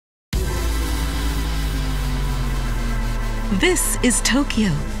This is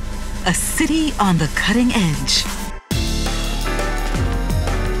Tokyo, a city on the cutting edge.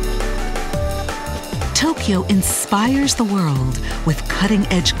 Tokyo inspires the world with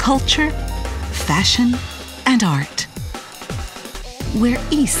cutting-edge culture, fashion, and art. Where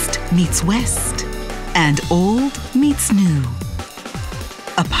East meets West and old meets new.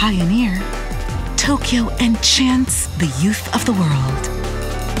 A pioneer, Tokyo enchants the youth of the world.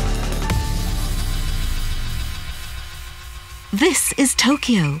 This is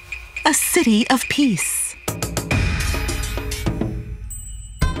Tokyo, a city of peace.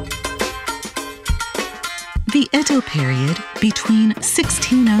 The Edo period between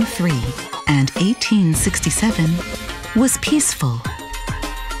 1603 and 1867 was peaceful.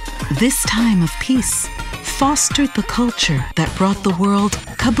 This time of peace fostered the culture that brought the world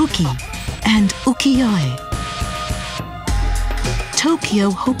kabuki and ukiyo-e. Tokyo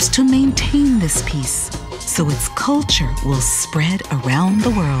hopes to maintain this peace so its culture will spread around the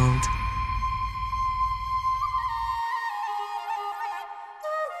world.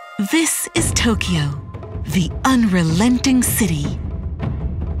 This is Tokyo, the unrelenting city.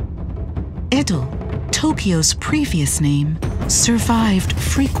 Edo, Tokyo's previous name, survived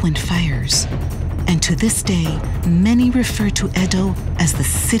frequent fires, and to this day, many refer to Edo as the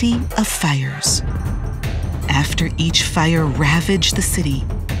City of Fires. After each fire ravaged the city,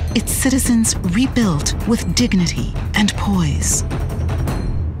 its citizens rebuilt with dignity and poise.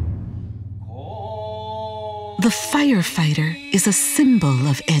 The firefighter is a symbol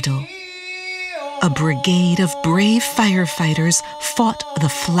of Edo. A brigade of brave firefighters fought the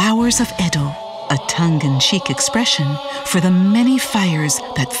flowers of Edo, a tongue-in-cheek expression for the many fires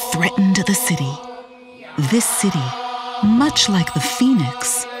that threatened the city. This city, much like the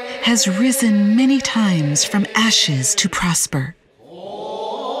phoenix, has risen many times from ashes to prosper.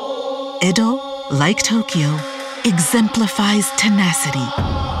 Edo, like Tokyo, exemplifies tenacity.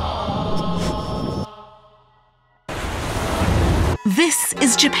 This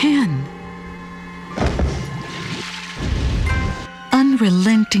is Japan.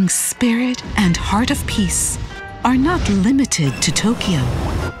 Unrelenting spirit and heart of peace are not limited to Tokyo.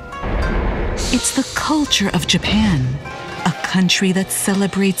 It's the culture of Japan, a country that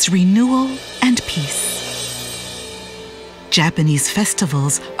celebrates renewal and peace. Japanese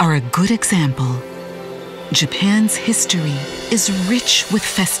festivals are a good example. Japan's history is rich with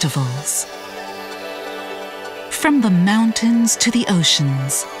festivals. From the mountains to the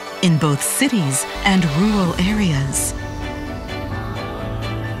oceans, in both cities and rural areas,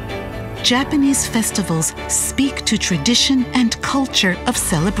 Japanese festivals speak to tradition and culture of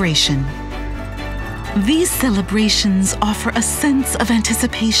celebration. These celebrations offer a sense of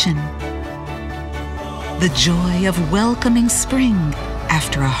anticipation. The joy of welcoming spring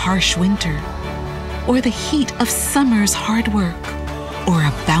after a harsh winter, or the heat of summer's hard work, or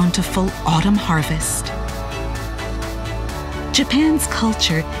a bountiful autumn harvest. Japan's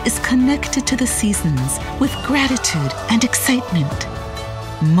culture is connected to the seasons with gratitude and excitement,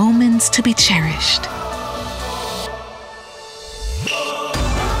 moments to be cherished.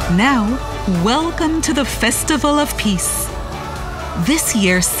 Now, welcome to the Festival of Peace. This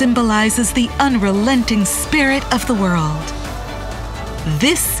year symbolizes the unrelenting spirit of the world.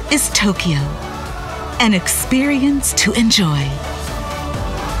 This is Tokyo, an experience to enjoy.